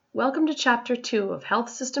Welcome to Chapter 2 of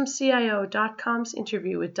HealthSystemCIO.com's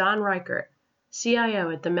interview with Don Reichert,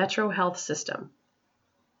 CIO at the MetroHealth system.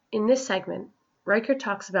 In this segment, Reichert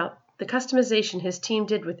talks about the customization his team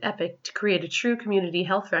did with Epic to create a true community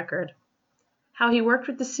health record, how he worked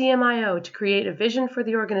with the CMIO to create a vision for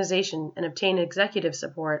the organization and obtain executive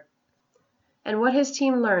support, and what his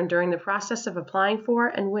team learned during the process of applying for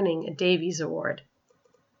and winning a Davies Award.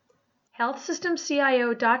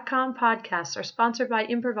 HealthSystemCIO.com podcasts are sponsored by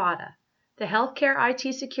Imprivata, the healthcare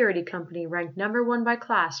IT security company ranked #1 by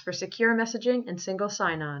KLAS for secure messaging and single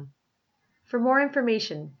sign-on. For more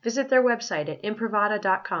information, visit their website at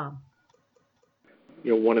imprivata.com.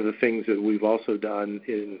 One of the things that we've also done,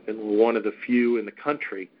 and one of the few in the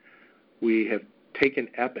country, we have taken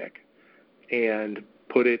Epic and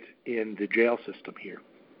put it in the jail system here.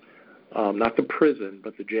 Not the prison,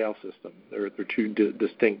 but the jail system. They're two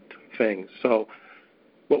distinct things. So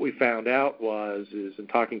what we found out is in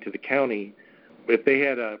talking to the county, if they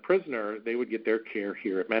had a prisoner, they would get their care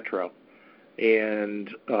here at Metro.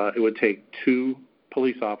 And it would take 2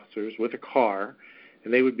 police officers with a car,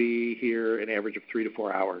 and they would be here an average of 3 to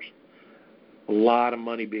 4 hours. A lot of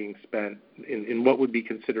money being spent in what would be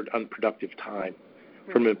considered unproductive time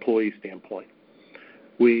from an employee standpoint.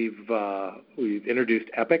 We've introduced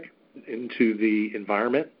Epic into the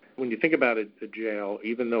environment. When you think about a jail,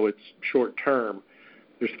 even though it's short term,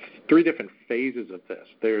 there's 3 different phases of this.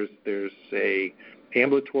 There's a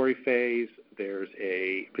ambulatory phase, there's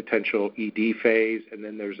a potential ED phase, and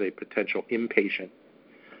then there's a potential inpatient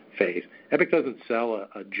phase. Epic doesn't sell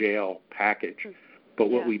a jail package, but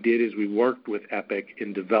what we did is we worked with Epic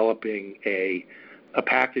in developing a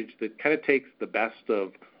package that kind of takes the best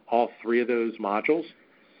of all 3 of those modules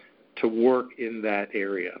to work in that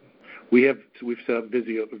area. We've set up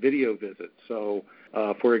video visits. So,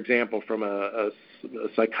 for example, from a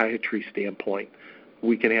psychiatry standpoint,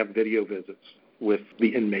 we can have video visits with the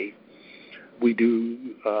inmate. We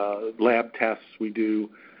do lab tests.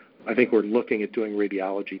 I think we're looking at doing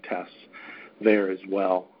radiology tests there as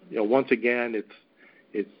well. Once again,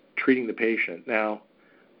 it's treating the patient. Now,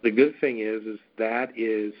 the good thing is that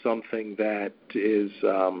is something that is,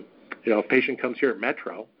 if a patient comes here at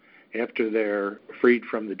Metro, after they're freed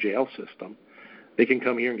from the jail system, they can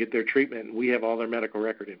come here and get their treatment, and we have all their medical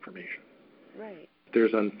record information. Right.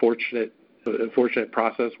 There's an unfortunate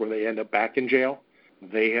process where they end up back in jail.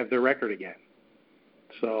 They have their record again.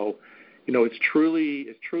 So, it's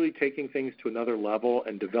truly taking things to another level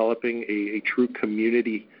and developing a true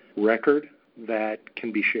community record that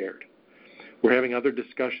can be shared. We're having other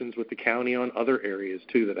discussions with the county on other areas,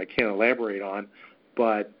 too, that I can't elaborate on,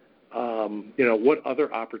 but what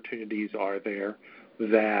other opportunities are there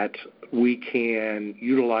that we can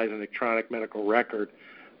utilize an electronic medical record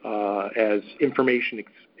as information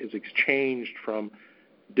is exchanged from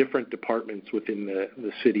different departments within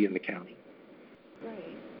the city and the county.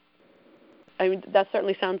 Right. I mean, that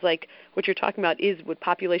certainly sounds like what you're talking about is what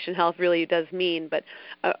population health really does mean, but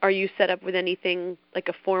are you set up with anything like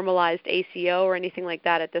a formalized ACO or anything like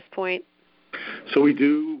that at this point? So we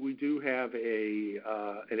do have an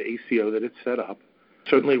ACO that it's set up.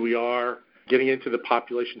 Certainly we are getting into the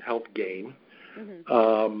population health game.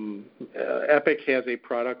 Mm-hmm. Epic has a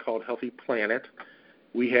product called Healthy Planet.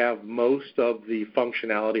 We have most of the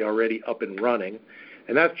functionality already up and running,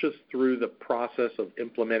 and that's just through the process of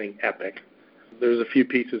implementing Epic. There's a few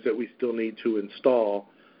pieces that we still need to install.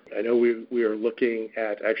 I know we are looking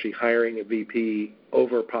at actually hiring a VP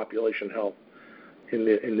over population health in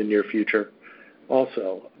the near future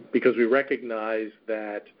also, because we recognize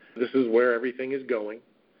that this is where everything is going.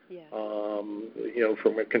 Yeah.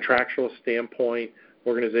 From a contractual standpoint,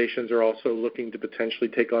 organizations are also looking to potentially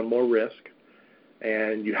take on more risk.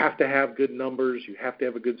 And you have to have good numbers, you have to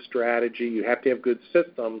have a good strategy, you have to have good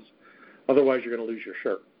systems, otherwise you're going to lose your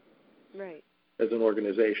shirt. Right. As an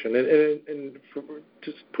organization. And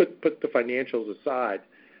just put the financials aside,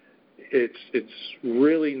 it's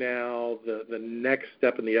really now the next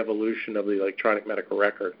step in the evolution of the electronic medical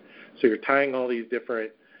record. So you're tying all these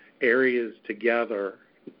different areas together,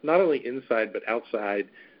 not only inside but outside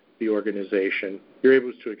the organization. You're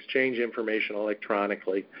able to exchange information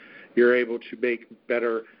electronically. You're able to make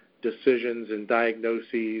better decisions and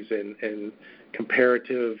diagnoses and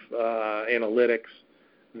comparative analytics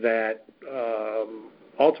that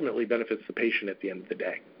ultimately benefits the patient at the end of the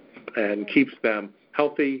day and keeps them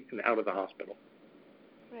healthy and out of the hospital.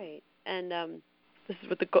 Right. And this is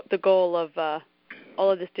what the goal of all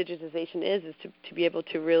of this digitization is to be able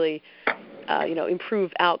to really,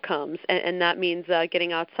 improve outcomes. And that means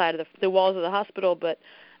getting outside of the walls of the hospital, but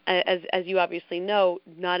as you obviously know,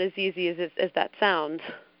 not as easy as that sounds.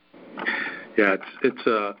 Yeah, it's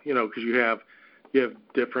because you have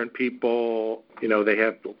different people, they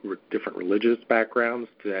have different religious backgrounds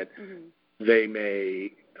that they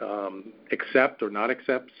may accept or not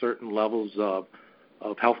accept certain levels of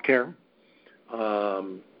health care.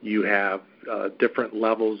 You have different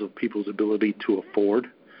levels of people's ability to afford,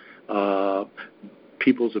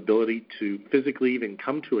 people's ability to physically even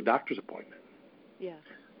come to a doctor's appointment. Yeah.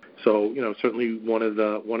 So, certainly one of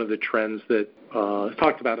the trends that is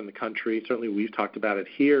talked about in the country, certainly we've talked about it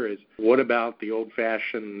here, is what about the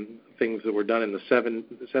old-fashioned things that were done in the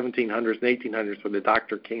 1700s and 1800s when the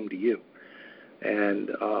doctor came to you?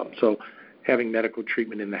 And so having medical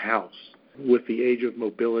treatment in the house. With the age of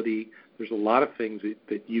mobility, there's a lot of things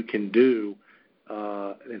that you can do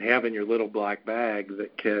and have in your little black bag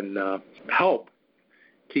that can help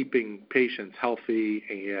keeping patients healthy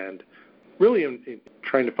and really in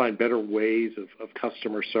trying to find better ways of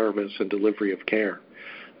customer service and delivery of care.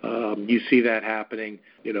 You see that happening,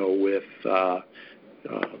 with,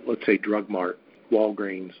 let's say, Drug Mart,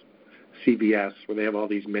 Walgreens, CVS, where they have all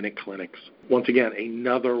these minute clinics. Once again,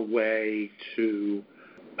 another way to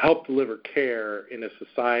help deliver care in a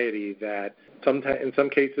society that in some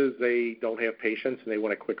cases they don't have patients and they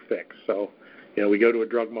want a quick fix. So, we go to a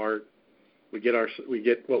Drug Mart, we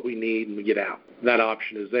get what we need, and we get out. That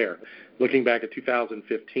option is there. Looking back at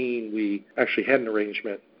 2015, we actually had an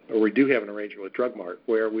arrangement, or we do have an arrangement with Drug Mart,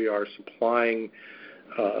 where we are supplying,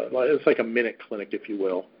 it's like a minute clinic, if you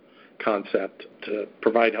will, concept to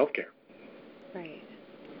provide health care. Right.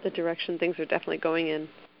 The direction things are definitely going in.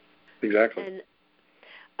 Exactly.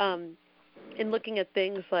 And in looking at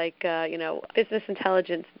things like, business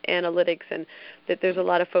intelligence, analytics, and that there's a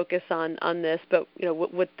lot of focus on this, but,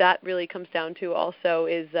 what that really comes down to also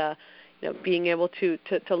is, being able to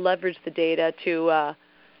leverage the data to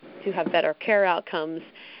have better care outcomes.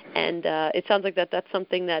 And it sounds like that's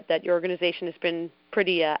something that your organization has been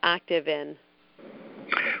pretty active in.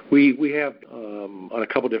 We have on a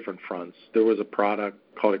couple different fronts. There was a product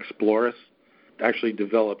called Explorus, actually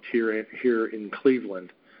developed here in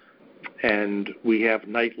Cleveland, and we have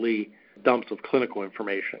nightly dumps of clinical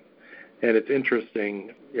information. And it's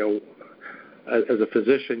interesting, as a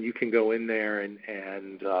physician, you can go in there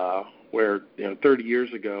and where 30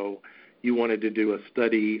 years ago you wanted to do a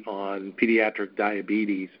study on pediatric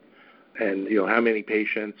diabetes, and how many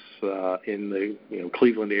patients in the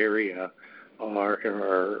Cleveland area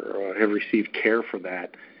have received care for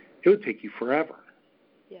that. It would take you forever.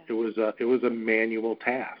 Yeah. It was a manual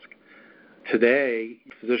task. Today,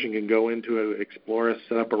 a physician can go into Explorus,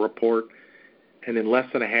 set up a report, and in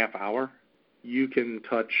less than a half hour, you can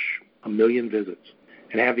touch 1 million visits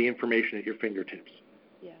and have the information at your fingertips.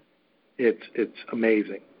 Yeah. It's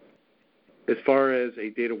amazing. As far as a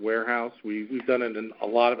data warehouse, we've done a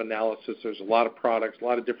lot of analysis. There's a lot of products, a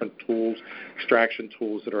lot of different tools, extraction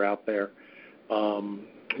tools that are out there.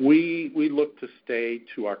 We look to stay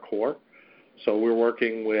to our core. So we're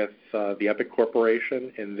working with the Epic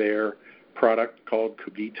Corporation and their product called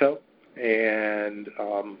Cogito, and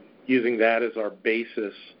using that as our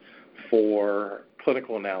basis for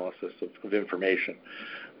clinical analysis of information.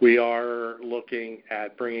 We are looking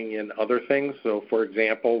at bringing in other things. So, for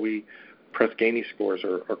example, Press Ganey scores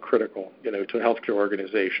are critical, to a healthcare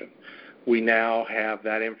organization. We now have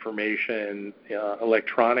that information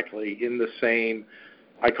electronically in the same,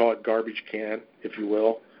 I call it garbage can, if you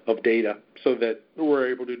will, of data, so that we're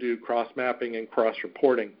able to do cross-mapping and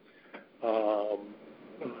cross-reporting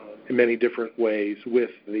in many different ways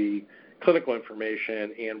with the clinical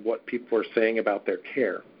information and what people are saying about their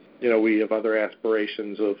care. We have other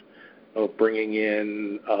aspirations of bringing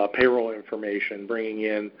in payroll information, bringing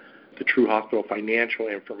in the true hospital financial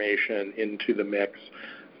information into the mix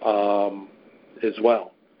as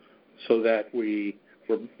well, so that we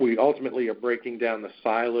ultimately are breaking down the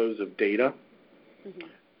silos of data,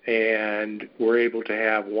 and we're able to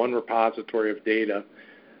have one repository of data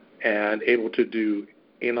and able to do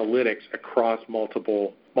analytics across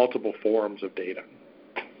multiple forms of data.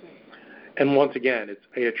 And once again,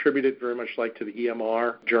 I attribute it very much like to the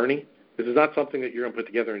EMR journey. This is not something that you're going to put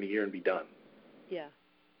together in a year and be done. Yeah.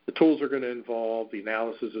 The tools are going to evolve. The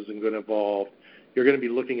analysis is going to evolve. You're going to be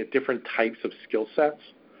looking at different types of skill sets.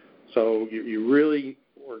 So you really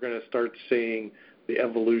are going to start seeing the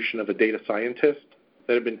evolution of a data scientist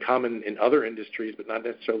that have been common in other industries, but not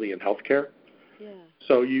necessarily in healthcare. Yeah.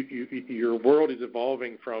 So your world is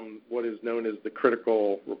evolving from what is known as the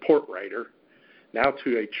critical report writer now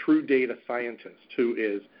to a true data scientist who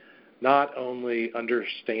is not only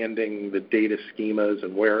understanding the data schemas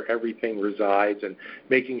and where everything resides and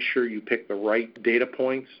making sure you pick the right data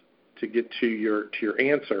points to get to your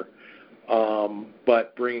answer,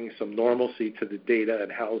 but bringing some normalcy to the data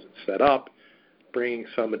and how it's set up, bringing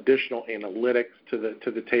some additional analytics to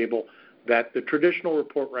the table that the traditional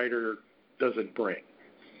report writer doesn't bring.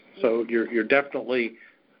 So you're definitely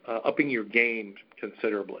upping your game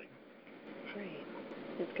considerably. Great.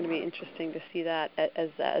 It's going to be interesting to see that as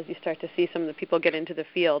you start to see some of the people get into the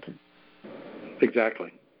field.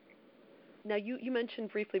 Exactly. Now, you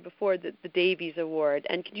mentioned briefly before the Davies Award,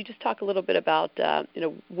 and could you just talk a little bit about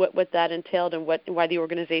what that entailed and why the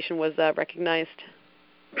organization was recognized?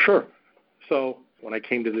 Sure. So when I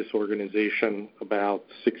came to this organization about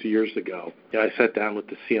 6 years ago, I sat down with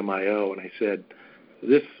the CMIO and I said,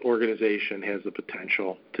 this organization has the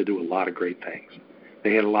potential to do a lot of great things.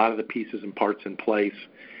 They had a lot of the pieces and parts in place.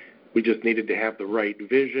 We just needed to have the right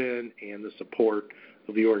vision and the support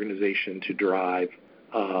of the organization to drive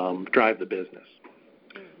the business.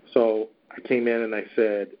 So I came in and I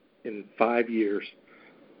said, in 5 years,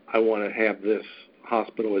 I want to have this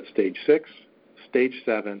hospital at stage 6, stage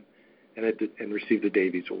 7, and receive the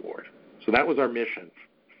Davies Award. So that was our mission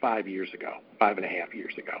 5 years ago, 5.5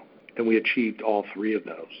 years ago. And we achieved all 3 of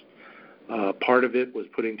those. Part of it was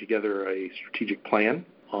putting together a strategic plan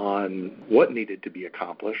on what needed to be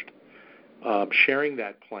accomplished, sharing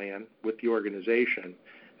that plan with the organization,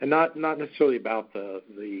 and not necessarily about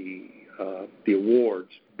the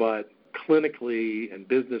awards, but clinically and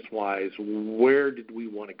business-wise, where did we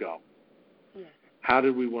want to go? Yeah. How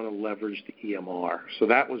did we want to leverage the EMR? So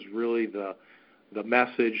that was really the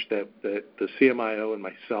message that the CMIO and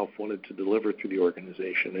myself wanted to deliver through the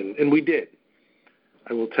organization, and we did.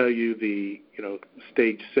 I will tell you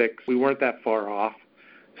stage 6, we weren't that far off.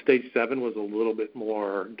 Stage 7 was a little bit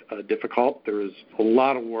more difficult. There was a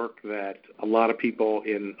lot of work that a lot of people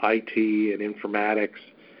in IT and informatics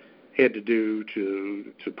had to do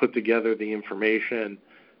to put together the information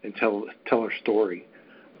and tell our story.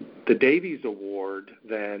 The Davies Award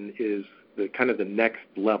then is the next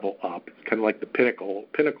level up. It's kind of like the pinnacle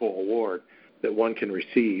award that one can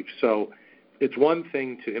receive. So it's one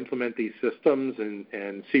thing to implement these systems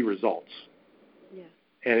and see results, yeah,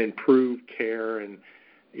 and improve care and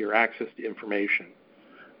your access to information.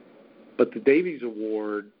 But the Davies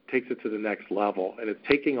Award takes it to the next level, and it's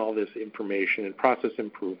taking all this information and process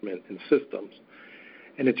improvement and systems,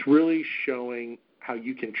 and it's really showing how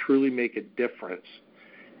you can truly make a difference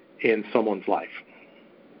in someone's life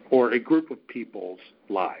or a group of people's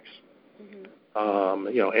lives. Mm-hmm.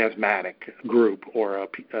 Asthmatic group or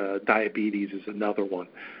diabetes is another one.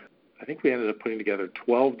 I think we ended up putting together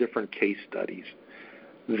 12 different case studies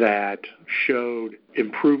that showed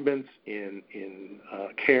improvements in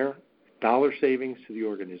care, dollar savings to the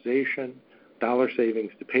organization, dollar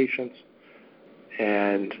savings to patients,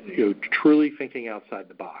 and truly thinking outside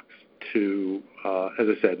the box to, as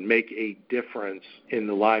I said, make a difference in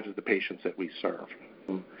the lives of the patients that we serve.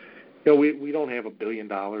 We don't have $1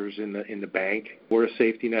 billion in the bank. We're a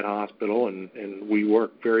safety net hospital, and we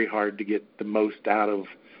work very hard to get the most out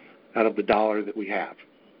of the dollar that we have.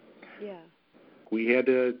 Yeah. We had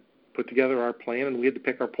to put together our plan, and we had to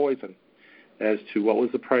pick our poison as to what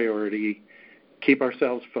was the priority, keep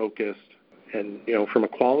ourselves focused, and from a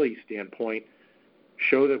quality standpoint,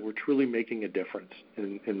 show that we're truly making a difference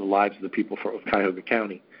in the lives of the people of Cuyahoga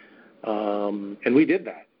County. And we did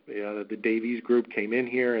that. The Davies group came in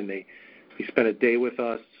here and they spent a day with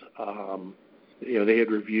us. They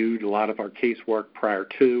had reviewed a lot of our casework prior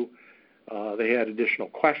to. They had additional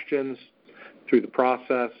questions through the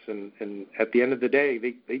process, and at the end of the day,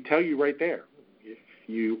 they tell you right there if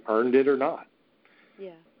you earned it or not.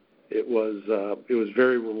 Yeah. It was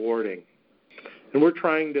very rewarding, and we're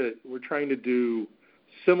trying to do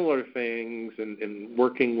similar things and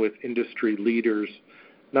working with industry leaders,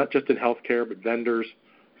 not just in healthcare but vendors,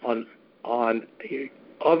 on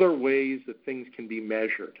other ways that things can be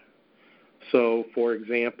measured. So, for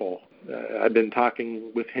example, I've been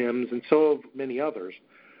talking with HIMSS and so have many others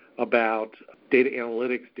about data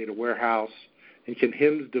analytics, data warehouse, and can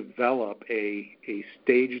HIMSS develop a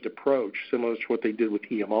staged approach similar to what they did with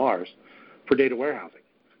EMRs for data warehousing.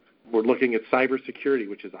 We're looking at cybersecurity,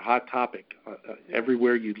 which is a hot topic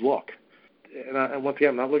everywhere you look. And once again,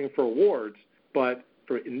 I'm not looking for awards, but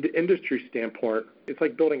from an industry standpoint, it's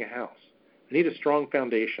like building a house. I need a strong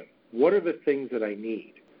foundation. What are the things that I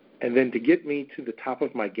need? And then to get me to the top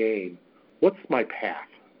of my game, what's my path?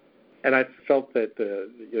 And I felt that the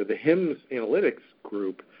HIMSS analytics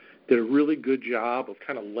group did a really good job of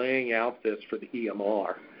kind of laying out this for the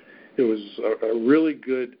EMR. It was a really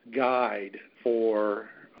good guide for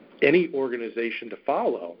any organization to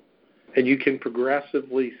follow, and you can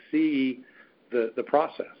progressively see the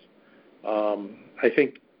process. I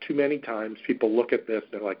think too many times people look at this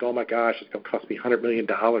and they're like, oh my gosh, it's going to cost me $100 million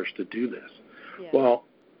to do this. Yeah. Well,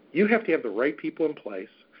 you have to have the right people in place.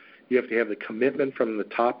 You have to have the commitment from the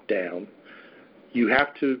top down. You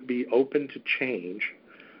have to be open to change.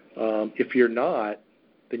 If you're not,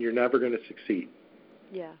 then you're never going to succeed.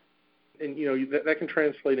 Yeah. And, that can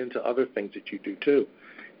translate into other things that you do, too,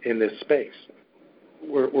 in this space.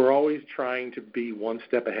 We're always trying to be one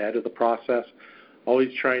step ahead of the process,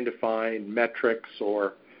 always trying to find metrics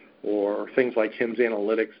or things like HIMSS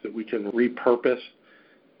analytics that we can repurpose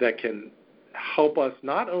that can help us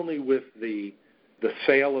not only with the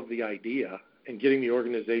sale of the idea and getting the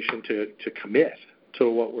organization to commit to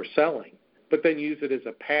what we're selling, but then use it as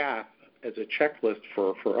a path, as a checklist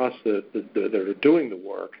for us that are doing the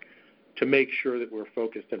work to make sure that we're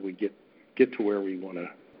focused and we get to where we want to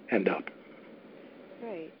end up.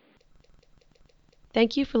 Right.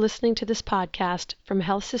 Thank you for listening to this podcast from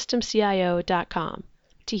healthsystemcio.com.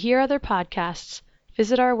 To hear other podcasts,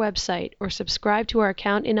 visit our website or subscribe to our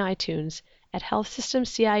account in iTunes at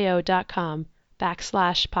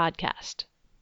healthsystemcio.com/podcast.